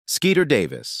Skeeter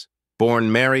Davis,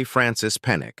 born Mary Frances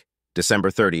Pennick,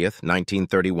 December 30th,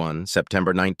 1931,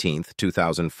 September 19th,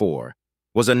 2004,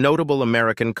 was a notable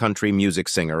American country music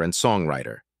singer and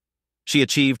songwriter. She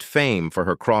achieved fame for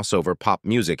her crossover pop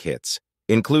music hits,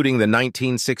 including the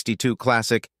 1962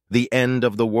 classic The End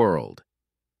of the World.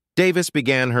 Davis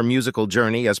began her musical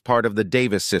journey as part of the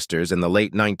Davis Sisters in the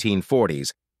late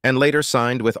 1940s and later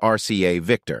signed with RCA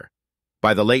Victor.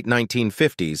 By the late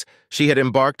 1950s, she had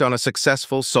embarked on a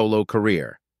successful solo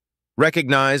career.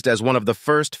 Recognized as one of the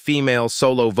first female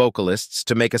solo vocalists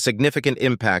to make a significant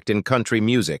impact in country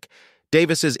music,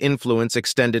 Davis's influence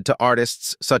extended to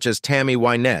artists such as Tammy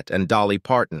Wynette and Dolly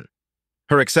Parton.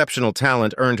 Her exceptional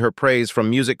talent earned her praise from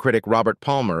music critic Robert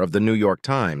Palmer of the New York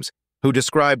Times, who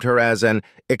described her as an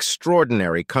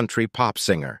extraordinary country pop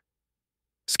singer.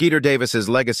 Skeeter Davis's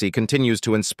legacy continues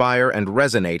to inspire and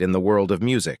resonate in the world of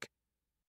music.